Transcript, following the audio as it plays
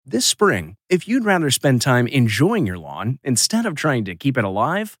This spring, if you'd rather spend time enjoying your lawn instead of trying to keep it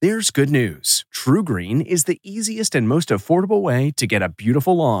alive, there's good news. TruGreen is the easiest and most affordable way to get a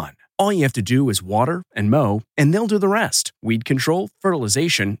beautiful lawn. All you have to do is water and mow, and they'll do the rest. Weed control,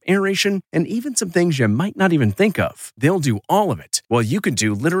 fertilization, aeration, and even some things you might not even think of. They'll do all of it, while you can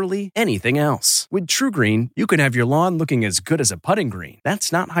do literally anything else. With TruGreen, you can have your lawn looking as good as a putting green.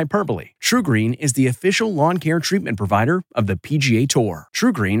 That's not hyperbole. TruGreen is the official lawn care treatment provider of the PGA Tour.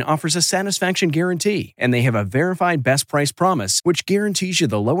 TruGreen offers a satisfaction guarantee, and they have a verified best price promise, which guarantees you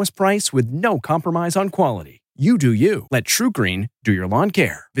the lowest price with no compromise on quality. You do you. Let TruGreen do your lawn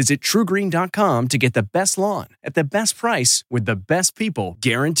care. Visit TruGreen.com to get the best lawn at the best price with the best people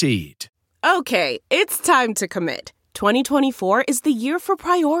guaranteed. Okay, it's time to commit. 2024 is the year for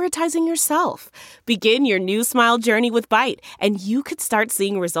prioritizing yourself. Begin your new smile journey with Byte, and you could start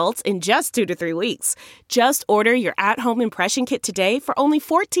seeing results in just 2 to 3 weeks. Just order your at-home impression kit today for only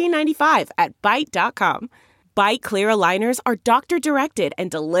 $14.95 at Byte.com. Byte Clear aligners are doctor-directed and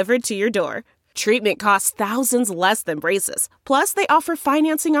delivered to your door. Treatment costs thousands less than braces. Plus, they offer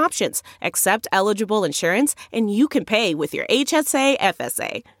financing options, accept eligible insurance, and you can pay with your HSA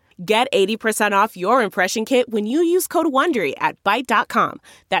FSA. Get 80% off your impression kit when you use code WONDERY at Byte.com.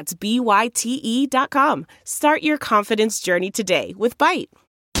 That's BYTE.com. Start your confidence journey today with Byte.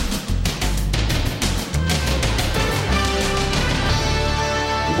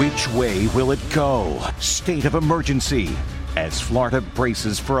 Which way will it go? State of emergency as Florida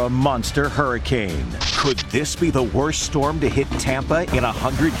braces for a monster hurricane. Could this be the worst storm to hit Tampa in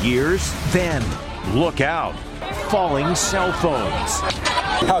 100 years? Then, look out. Falling cell phones.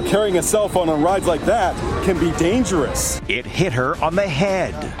 How carrying a cell phone on rides like that can be dangerous. It hit her on the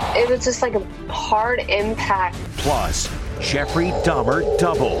head. It was just like a hard impact. Plus, Jeffrey Dahmer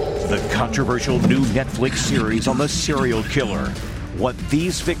Double, the controversial new Netflix series on the serial killer. What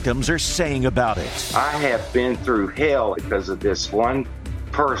these victims are saying about it. I have been through hell because of this one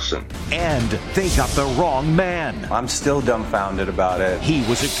person. And they got the wrong man. I'm still dumbfounded about it. He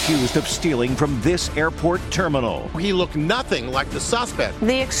was accused of stealing from this airport terminal. He looked nothing like the suspect.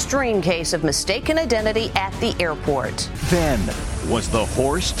 The extreme case of mistaken identity at the airport. Then, was the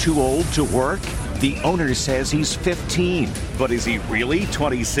horse too old to work? The owner says he's 15, but is he really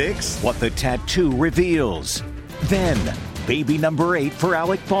 26? What the tattoo reveals. Then, baby number 8 for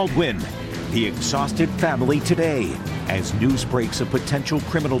Alec Baldwin. The exhausted family today as news breaks of potential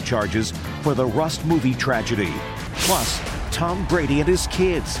criminal charges for the Rust movie tragedy. Plus, Tom Brady and his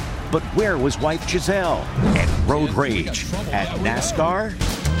kids. But where was wife Giselle? And road rage at NASCAR?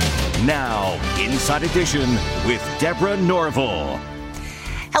 Now, Inside Edition with Deborah Norville.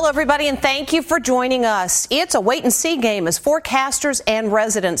 Hello, everybody, and thank you for joining us. It's a wait-and-see game as forecasters and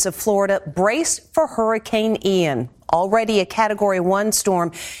residents of Florida brace for Hurricane Ian. Already a Category 1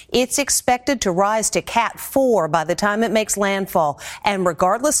 storm, it's expected to rise to Cat 4 by the time it makes landfall. And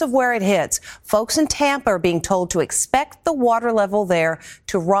regardless of where it hits, folks in Tampa are being told to expect the water level there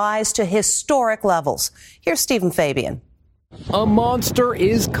to rise to historic levels. Here's Stephen Fabian. A monster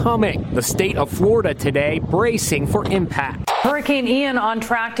is coming. The state of Florida today bracing for impact. Hurricane Ian on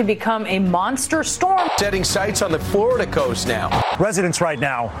track to become a monster storm. Setting sights on the Florida coast now. Residents right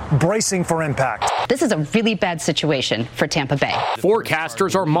now bracing for impact. This is a really bad situation for Tampa Bay.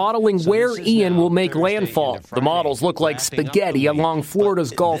 Forecasters are modeling where Ian will make landfall. The models look like spaghetti along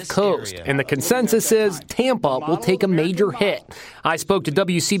Florida's Gulf Coast, and the consensus is Tampa will take a major hit. I spoke to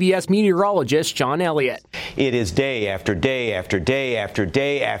WCBS meteorologist John Elliott. It is day after day after day after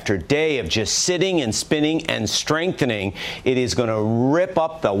day after day of just sitting and spinning and strengthening. It is going to rip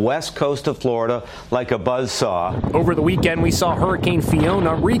up the west coast of Florida like a buzzsaw. Over the weekend, we saw Hurricane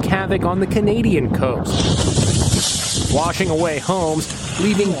Fiona wreak havoc on the Canadian coast, washing away homes,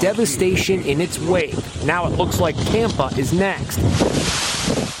 leaving devastation in its wake. Now it looks like Tampa is next.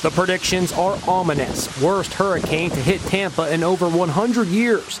 The predictions are ominous. Worst hurricane to hit Tampa in over 100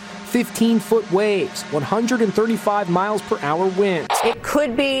 years. 15-foot waves, 135 miles per hour winds. It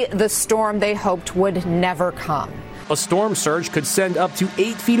could be the storm they hoped would never come. A storm surge could send up to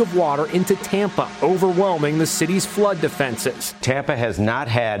 8 feet of water into Tampa, overwhelming the city's flood defenses. Tampa has not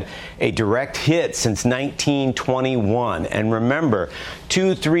had a direct hit since 1921. And remember,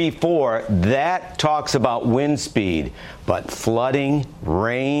 2, 3, 4, that talks about wind speed. But flooding,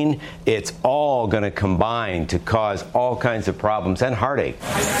 rain, it's all going to combine to cause all kinds of problems and heartache.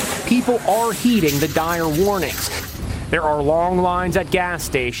 People are heeding the dire warnings. There are long lines at gas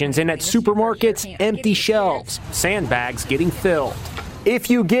stations and at supermarkets, empty shelves, sandbags getting filled. If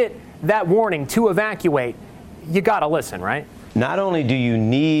you get that warning to evacuate, you gotta listen, right? Not only do you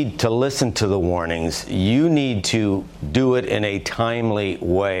need to listen to the warnings, you need to do it in a timely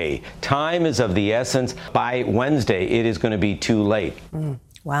way. Time is of the essence. By Wednesday, it is going to be too late.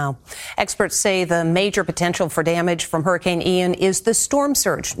 Wow. Experts say the major potential for damage from Hurricane Ian is the storm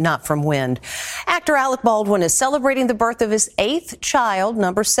surge, not from wind. Actor Alec Baldwin is celebrating the birth of his 8th child,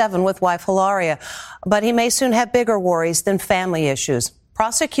 number 7, with wife Hilaria. But he may soon have bigger worries than family issues.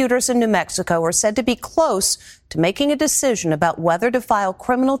 Prosecutors in New Mexico are said to be close to making a decision about whether to file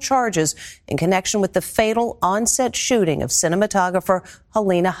criminal charges in connection with the fatal on-set shooting of cinematographer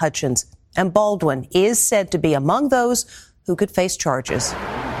Halyna Hutchins. And Baldwin is said to be among those who could face charges.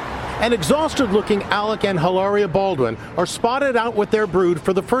 An exhausted-looking Alec and Hilaria Baldwin are spotted out with their brood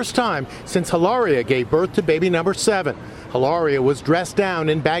for the first time since Hilaria gave birth to baby number 7. Hilaria was dressed down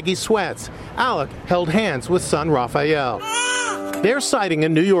in baggy sweats. Alec held hands with son Raphael. Their sighting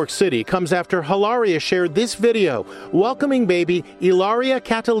in New York City comes after Hilaria shared this video welcoming baby Ilaria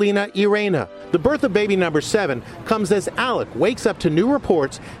Catalina Irena. The birth of baby number 7 comes as Alec wakes up to new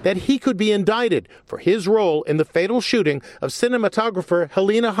reports that he could be indicted for his role in the fatal shooting of cinematographer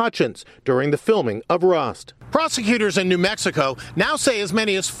Halyna Hutchins during the filming of Rust. Prosecutors in New Mexico now say as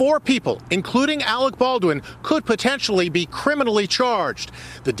many as 4 people, including Alec Baldwin, could potentially be criminally charged.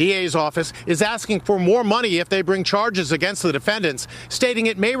 The DA's office is asking for more money if they bring charges against the defendants, stating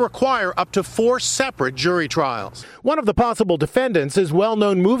it may require up to 4 separate jury trials. One of the possible defendants is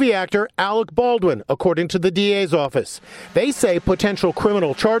well-known movie actor Alec Baldwin, according to the DA's office. They say potential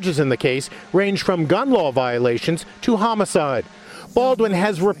criminal charges in the case range from gun law violations to homicide. Baldwin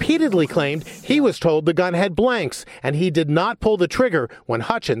has repeatedly claimed he was told the gun had blanks and he did not pull the trigger when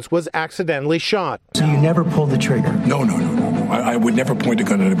Hutchins was accidentally shot. So you never pulled the trigger? No. I would never point a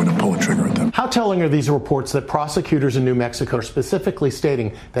gun at anyone and pull a trigger at them. How telling are these reports that prosecutors in New Mexico are specifically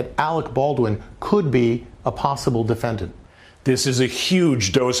stating that Alec Baldwin could be a possible defendant? This is a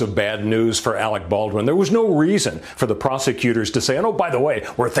huge dose of bad news for Alec Baldwin. There was no reason for the prosecutors to say, oh, by the way,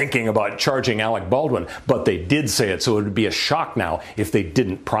 we're thinking about charging Alec Baldwin. But they did say it, so it would be a shock now if they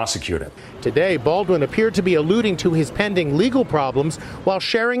didn't prosecute him. Today, Baldwin appeared to be alluding to his pending legal problems while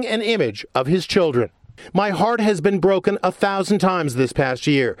sharing an image of his children. My heart has been broken 1,000 times this past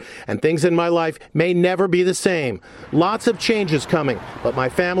year, and things in my life may never be the same. Lots of changes coming, but my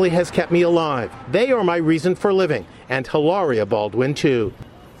family has kept me alive. They are my reason for living, and Hilaria Baldwin, too.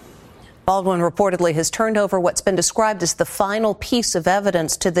 Baldwin reportedly has turned over what's been described as the final piece of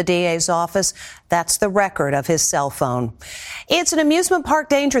evidence to the DA's office. That's the record of his cell phone. It's an amusement park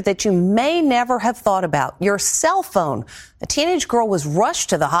danger that you may never have thought about. Your cell phone. A teenage girl was rushed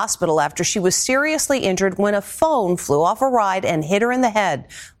to the hospital after she was seriously injured when a phone flew off a ride and hit her in the head.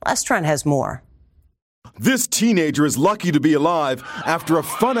 Les Trent has more. This teenager is lucky to be alive after a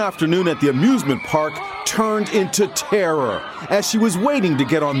fun afternoon at the amusement park turned into terror. As she was waiting to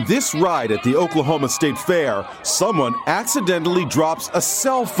get on this ride at the Oklahoma State Fair, someone accidentally drops a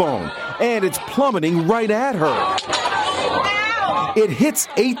cell phone, and it's plummeting right at her. It hits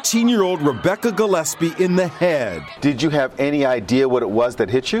 18-year-old Rebecca Gillespie in the head. Did you have any idea what it was that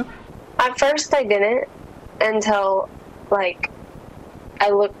hit you? At first I didn't until, I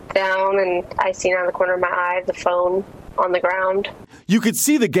looked down and I seen out of the corner of my eye the phone on the ground. You could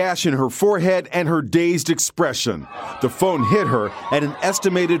see the gash in her forehead and her dazed expression. The phone hit her at an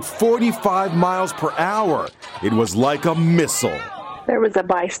estimated 45 miles per hour. It was like a missile. There was a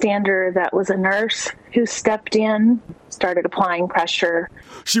bystander that was a nurse who stepped in, started applying pressure.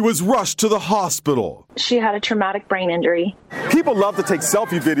 She was rushed to the hospital. She had a traumatic brain injury. People love to take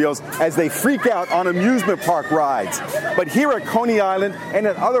selfie videos as they freak out on amusement park rides. But here at Coney Island and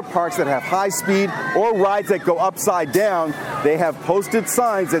at other parks that have high speed or rides that go upside down, they have posted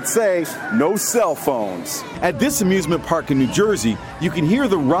signs that say, no cell phones. At this amusement park in New Jersey, you can hear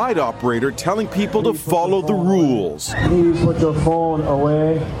the ride operator telling people to follow the rules. Please put your phone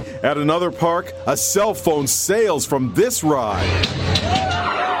away. At another park, a cell phone sails from this ride.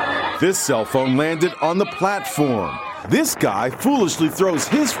 This cell phone landed on the platform. This guy foolishly throws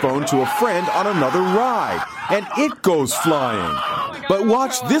his phone to a friend on another ride, and it goes flying. But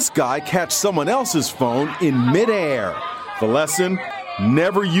watch this guy catch someone else's phone in midair. The lesson?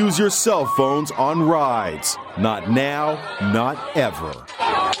 Never use your cell phones on rides. Not now, not ever.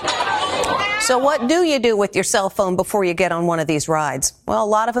 So what do you do with your cell phone before you get on one of these rides? Well, a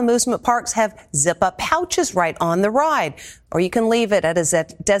lot of amusement parks have zip-up pouches right on the ride, or you can leave it at a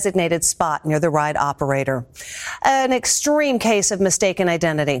designated spot near the ride operator. An extreme case of mistaken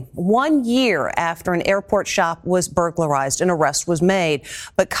identity. 1 year after an airport shop was burglarized, an arrest was made.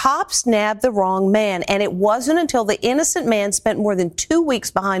 But cops nabbed the wrong man, and it wasn't until the innocent man spent more than 2 weeks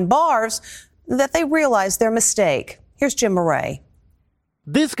behind bars that they realized their mistake. Here's Jim Murray.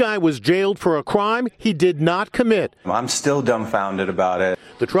 This guy was jailed for a crime he did not commit. I'm still dumbfounded about it.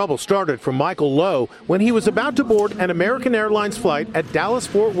 The trouble started for Michael Lowe when he was about to board an American Airlines flight at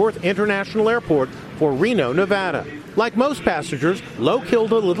Dallas-Fort Worth International Airport for Reno, Nevada. Like most passengers, Lowe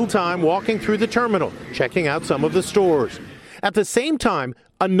killed a little time walking through the terminal, checking out some of the stores. At the same time,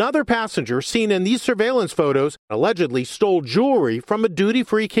 another passenger seen in these surveillance photos allegedly stole jewelry from a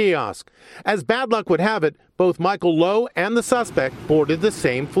duty-free kiosk. As bad luck would have it, both Michael Lowe and the suspect boarded the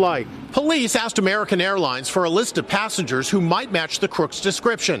same flight. Police asked American Airlines for a list of passengers who might match the crook's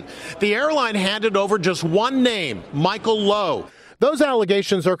description. The airline handed over just one name, Michael Lowe. Those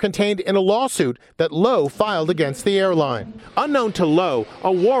allegations are contained in a lawsuit that Lowe filed against the airline. Unknown to Lowe,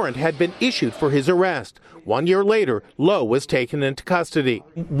 a warrant had been issued for his arrest. 1 year later, Lowe was taken into custody.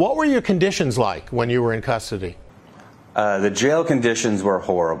 What were your conditions like when you were in custody? The jail conditions were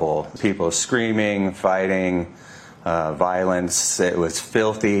horrible. People screaming, fighting, violence. It was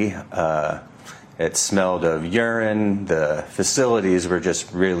filthy. It smelled of urine. The facilities were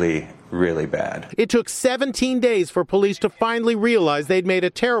just really bad. It took 17 days for police to finally realize they'd made a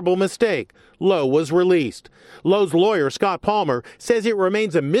terrible mistake. Lowe was released. Lowe's lawyer, Scott Palmer, says it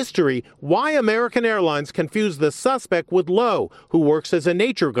remains a mystery why American Airlines confused the suspect with Lowe, who works as a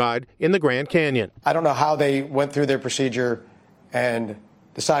nature guide in the Grand Canyon. I don't know how they went through their procedure and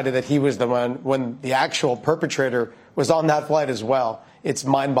decided that he was the one when the actual perpetrator was on that flight as well. It's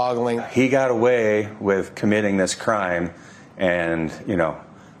mind-boggling. He got away with committing this crime, and,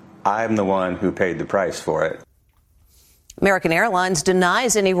 I'm the one who paid the price for it. American Airlines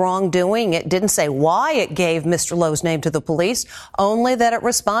denies any wrongdoing. It didn't say why it gave Mr. Lowe's name to the police, only that it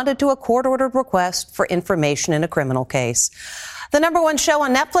responded to a court-ordered request for information in a criminal case. The number one show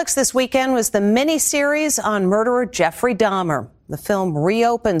on Netflix this weekend was the miniseries on murderer Jeffrey Dahmer. The film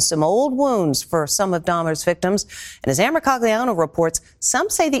reopens some old wounds for some of Dahmer's victims. And as Ann Mercogliano reports, some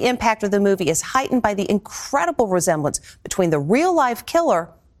say the impact of the movie is heightened by the incredible resemblance between the real-life killer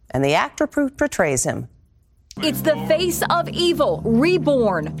and the actor who portrays him. It's the face of evil,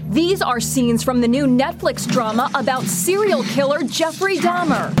 reborn. These are scenes from the new Netflix drama about serial killer Jeffrey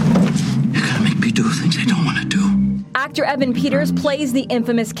Dahmer. You're gonna make me do things I don't want to do. Actor Evan Peters plays the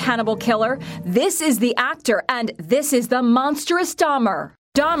infamous cannibal killer. This is the actor, and this is the monstrous Dahmer.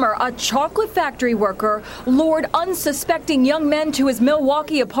 Dahmer, a chocolate factory worker, lured unsuspecting young men to his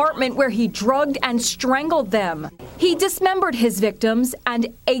Milwaukee apartment where he drugged and strangled them. He dismembered his victims and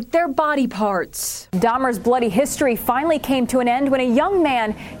ate their body parts. Dahmer's bloody history finally came to an end when a young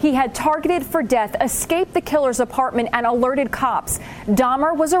man he had targeted for death escaped the killer's apartment and alerted cops.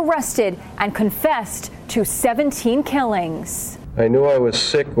 Dahmer was arrested and confessed to 17 killings. I knew I was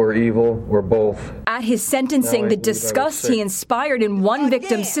sick or evil or both. At his sentencing, the disgust he inspired in one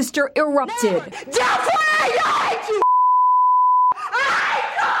victim's sister erupted.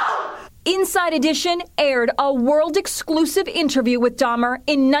 Inside Edition aired a world-exclusive interview with Dahmer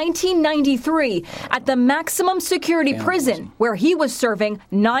in 1993 at the maximum security prison, where he was serving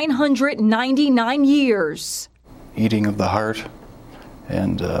 999 years. Eating of the heart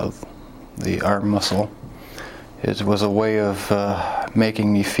and the arm muscle. It was a way of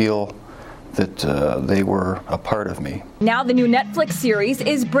making me feel that they were a part of me. Now the new Netflix series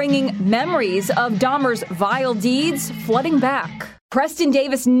is bringing memories of Dahmer's vile deeds flooding back. Preston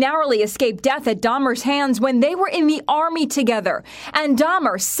Davis narrowly escaped death at Dahmer's hands when they were in the Army together, and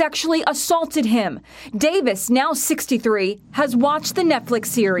Dahmer sexually assaulted him. Davis, now 63, has watched the Netflix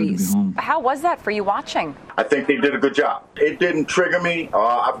series. How was that for you watching? I think they did a good job. It didn't trigger me.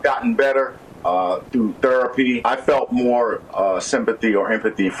 I've gotten better through therapy. I felt more sympathy or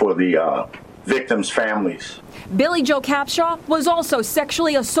empathy for the victims' families. Billy Joe Capshaw was also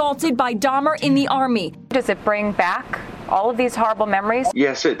sexually assaulted by Dahmer in the Army. Does it bring back all of these horrible memories?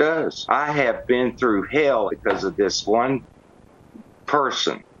 Yes, it does. I have been through hell because of this one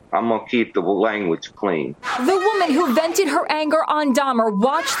person. I'm going to keep the language clean. The woman who vented her anger on Dahmer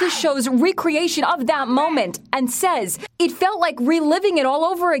watched the show's recreation of that moment and says, "It felt like reliving it all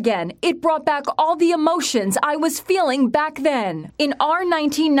over again. It brought back all the emotions I was feeling back then." In our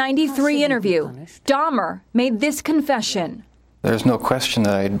 1993 interview, Dahmer made this confession. There's no question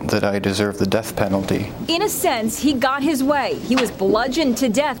that I deserve the death penalty. In a sense, he got his way. He was bludgeoned to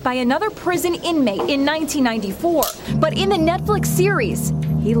death by another prison inmate in 1994. But in the Netflix series,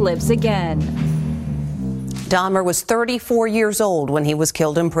 he lives again. Dahmer was 34 years old when he was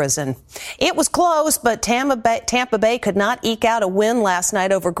killed in prison. It was close, but Tampa Bay could not eke out a win last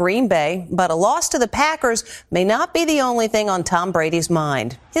night over Green Bay. But a loss to the Packers may not be the only thing on Tom Brady's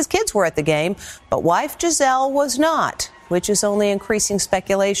mind. His kids were at the game, but wife Giselle was not, which is only increasing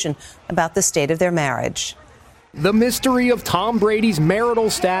speculation about the state of their marriage. The mystery of Tom Brady's marital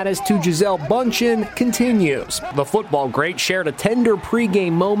status to Gisele Bündchen continues. The football great shared a tender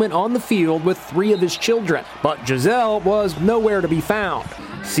pregame moment on the field with 3 of his children, but Gisele was nowhere to be found.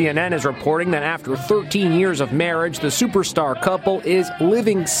 CNN is reporting that after 13 years of marriage, the superstar couple is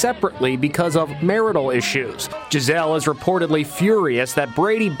living separately because of marital issues. Gisele is reportedly furious that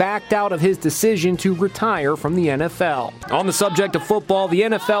Brady backed out of his decision to retire from the NFL. On the subject of football, the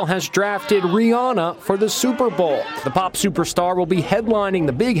NFL has drafted Rihanna for the Super Bowl. The pop superstar will be headlining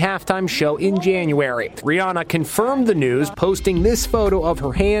the big halftime show in January. Rihanna confirmed the news, posting this photo of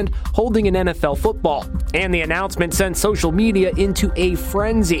her hand holding an NFL football. And the announcement sent social media into a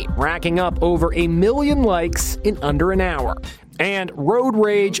frenzy, racking up over 1 million likes in under an hour. And road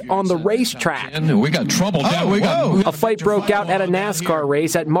rage on the racetrack. We got trouble. A fight broke out at a NASCAR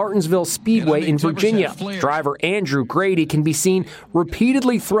race at Martinsville Speedway in Virginia. Driver Andrew Grady can be seen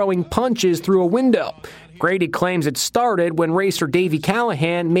repeatedly throwing punches through a window. Grady claims it started when racer Davey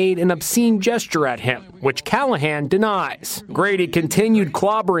Callahan made an obscene gesture at him, which Callahan denies. Grady continued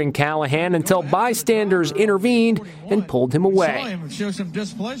clobbering Callahan until bystanders intervened and pulled him away.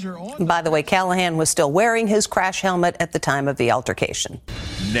 By the way, Callahan was still wearing his crash helmet at the time of the altercation.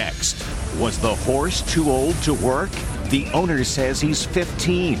 Next, was the horse too old to work? The owner says he's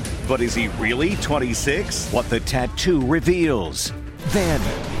 15, but is he really 26? What the tattoo reveals. Then,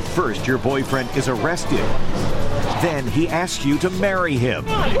 first your boyfriend is arrested. Then he asks you to marry him.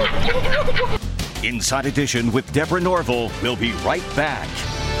 Inside Edition with Deborah Norville. We'll be right back.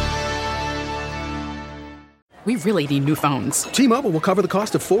 We really need new phones. T-Mobile will cover the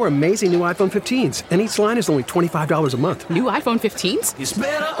cost of 4 amazing new iPhone 15s, and each line is only $25 a month. New iPhone 15s? It's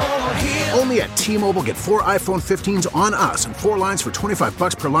better over here. Only at T-Mobile, get 4 iPhone 15s on us and 4 lines for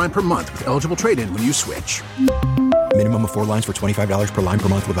 $25 per line per month with eligible trade-in when you switch. Minimum of 4 lines for $25 per line per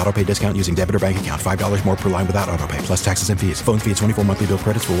month with autopay discount using debit or bank account. $5 more per line without autopay, plus taxes and fees. Phone fee at 24 monthly bill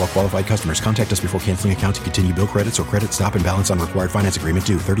credits for well-qualified customers. Contact us before canceling account to continue bill credits or credit stop and balance on required finance agreement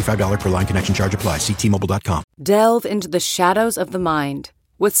due. $35 per line connection charge applies. See T-Mobile.com. Delve into the shadows of the mind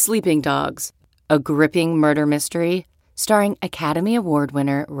with Sleeping Dogs, a gripping murder mystery starring Academy Award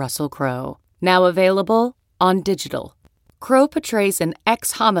winner Russell Crowe. Now available on digital. Crowe portrays an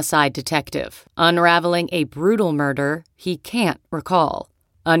ex-homicide detective, unraveling a brutal murder he can't recall.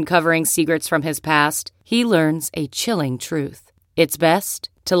 Uncovering secrets from his past, he learns a chilling truth. It's best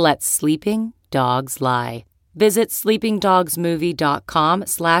to let sleeping dogs lie. Visit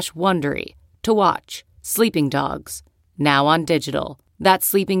sleepingdogsmovie.com/Wondery to watch Sleeping Dogs, now on digital.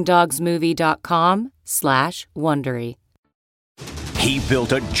 That's sleepingdogsmovie.com/Wondery. He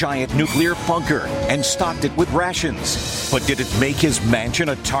built a giant nuclear bunker and stocked it with rations. But did it make his mansion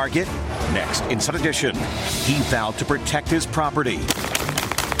a target? Next, Inside Edition, he vowed to protect his property.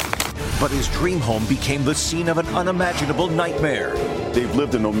 But his dream home became the scene of an unimaginable nightmare. They've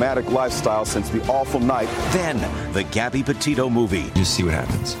lived a nomadic lifestyle since the awful night. Then, the Gabby Petito movie. Just see what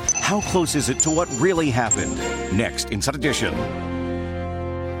happens. How close is it to what really happened? Next, Inside Edition.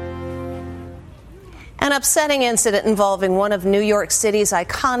 An upsetting incident involving one of New York City's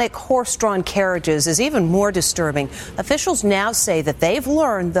iconic horse-drawn carriages is even more disturbing. Officials now say that they've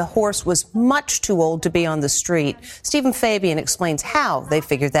learned the horse was much too old to be on the street. Stephen Fabian explains how they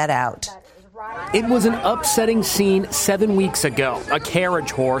figured that out. It was an upsetting scene 7 weeks ago. A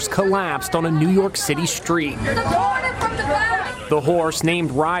carriage horse collapsed on a New York City street. The horse, named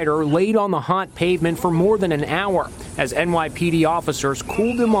Ryder, laid on the hot pavement for more than an hour as NYPD officers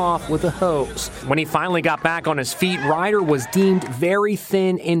cooled him off with a hose. When he finally got back on his feet, Ryder was deemed very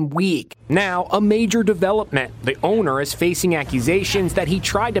thin and weak. Now, a major development. The owner is facing accusations that he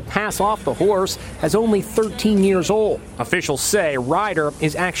tried to pass off the horse as only 13 years old. Officials say Ryder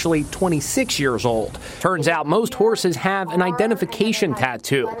is actually 26 years old. Turns out most horses have an identification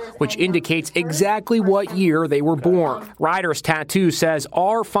tattoo, which indicates exactly what year they were born. Ryder's tattoo says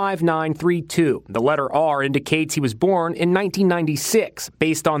R5932. The letter R indicates he was born in 1996,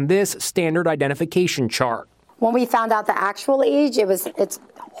 based on this standard identification chart. When we found out the actual age, it's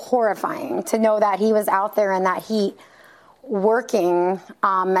horrifying to know that he was out there in that heat working,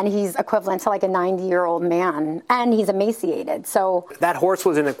 and he's equivalent to like a 90-year-old man, and he's emaciated. So that horse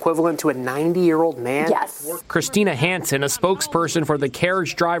was an equivalent to a 90-year-old man? Yes. Christina Hansen, a spokesperson for the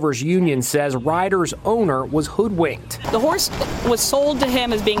Carriage Drivers Union, says Ryder's owner was hoodwinked. The horse was sold to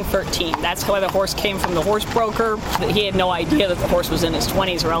him as being 13. That's how the horse came from the horse broker. He had no idea that the horse was in his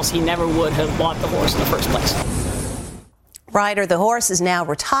 20s, or else he never would have bought the horse in the first place. Ryder, the horse, is now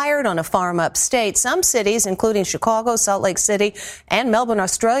retired on a farm upstate. Some cities, including Chicago, Salt Lake City, and Melbourne,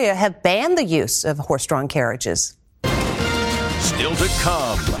 Australia, have banned the use of horse-drawn carriages. Still to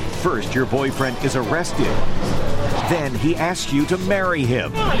come. First, your boyfriend is arrested. Then he asks you to marry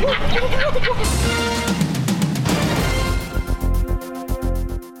him.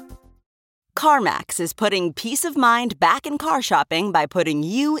 CarMax is putting peace of mind back in car shopping by putting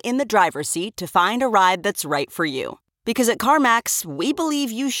you in the driver's seat to find a ride that's right for you. Because at CarMax, we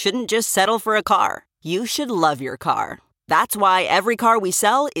believe you shouldn't just settle for a car. You should love your car. That's why every car we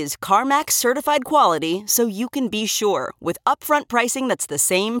sell is CarMax certified quality, so you can be sure with upfront pricing that's the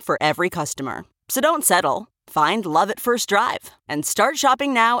same for every customer. So don't settle. Find love at first drive and start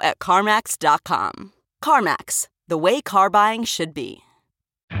shopping now at CarMax.com. CarMax, the way car buying should be.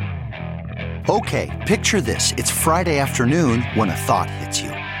 Okay, picture this. It's Friday afternoon when a thought hits you.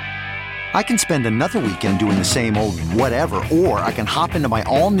 I can spend another weekend doing the same old whatever, or I can hop into my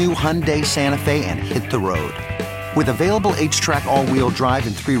all-new Hyundai Santa Fe and hit the road. With available H-Track all-wheel drive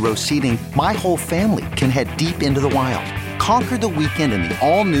and 3-row seating, my whole family can head deep into the wild. Conquer the weekend in the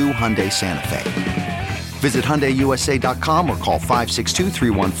all-new Hyundai Santa Fe. Visit HyundaiUSA.com or call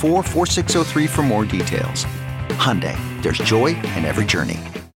 562-314-4603 for more details. Hyundai, there's joy in every journey.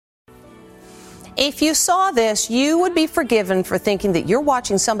 If you saw this, you would be forgiven for thinking that you're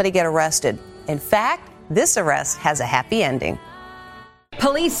watching somebody get arrested. In fact, this arrest has a happy ending.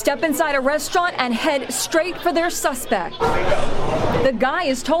 Police step inside a restaurant and head straight for their suspect. The guy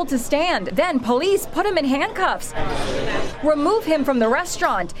is told to stand. Then police put him in handcuffs, remove him from the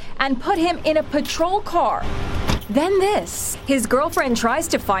restaurant, and put him in a patrol car. Then this. His girlfriend tries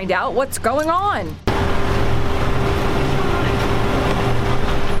to find out what's going on.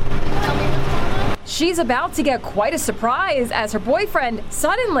 She's about to get quite a surprise as her boyfriend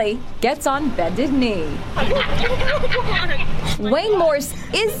suddenly gets on bended knee. Wayne Morse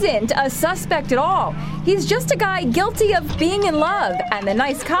isn't a suspect at all. He's just a guy guilty of being in love. And the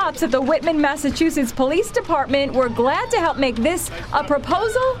nice cops at the Whitman, Massachusetts Police Department were glad to help make this a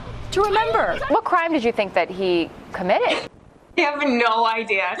proposal to remember. What crime did you think that he committed? I have no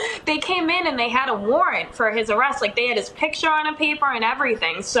idea. They came in and they had a warrant for his arrest. Like, they had his picture on a paper and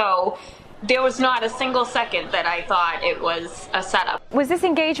everything. So there was not a single second that I thought it was a setup. Was this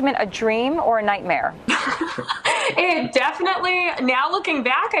engagement a dream or a nightmare? It definitely, now looking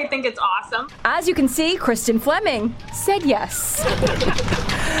back, I think it's awesome. As you can see, Kristen Fleming said yes.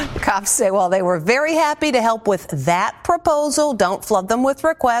 Cops say while they were very happy to help with that proposal, don't flood them with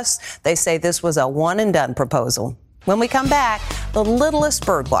requests. They say this was a one-and-done proposal. When we come back, the littlest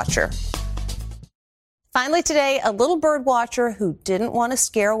bird watcher. Finally today, a little bird watcher who didn't want to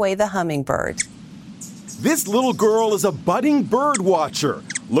scare away the hummingbird. This little girl is a budding bird watcher.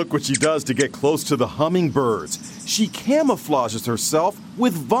 Look what she does to get close to the hummingbirds. She camouflages herself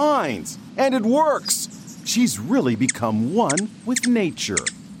with vines, and it works. She's really become one with nature.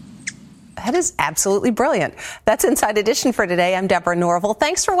 That is absolutely brilliant. That's Inside Edition for today. I'm Deborah Norville.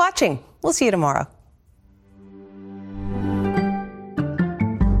 Thanks for watching. We'll see you tomorrow.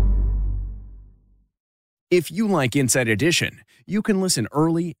 If you like Inside Edition, you can listen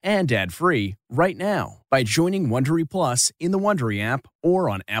early and ad-free right now by joining Wondery Plus in the Wondery app or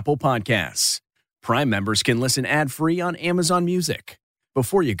on Apple Podcasts. Prime members can listen ad-free on Amazon Music.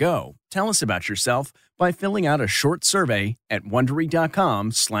 Before you go, tell us about yourself by filling out a short survey at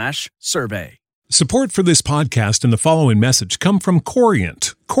Wondery.com/survey. Support for this podcast and the following message come from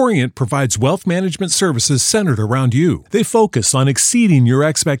Corient. Corient provides wealth management services centered around you. They focus on exceeding your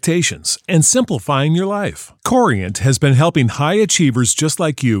expectations and simplifying your life. Corient has been helping high achievers just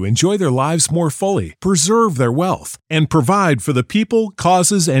like you enjoy their lives more fully, preserve their wealth, and provide for the people,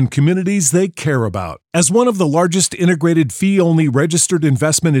 causes, and communities they care about. As one of the largest integrated fee-only registered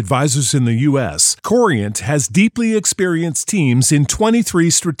investment advisors in the U.S., Corient has deeply experienced teams in 23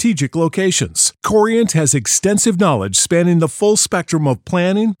 strategic locations. Corient has extensive knowledge spanning the full spectrum of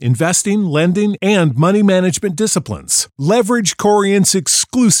planning, investing, lending, and money management disciplines. Leverage Corient's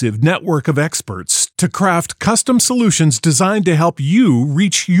exclusive network of experts to craft custom solutions designed to help you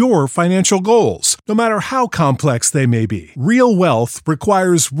reach your financial goals, no matter how complex they may be. Real wealth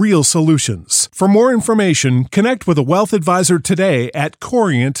requires real solutions. For more information, connect with a wealth advisor today at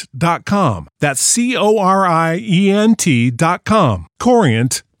Corient.com. That's Corient.com.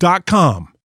 Corient.com.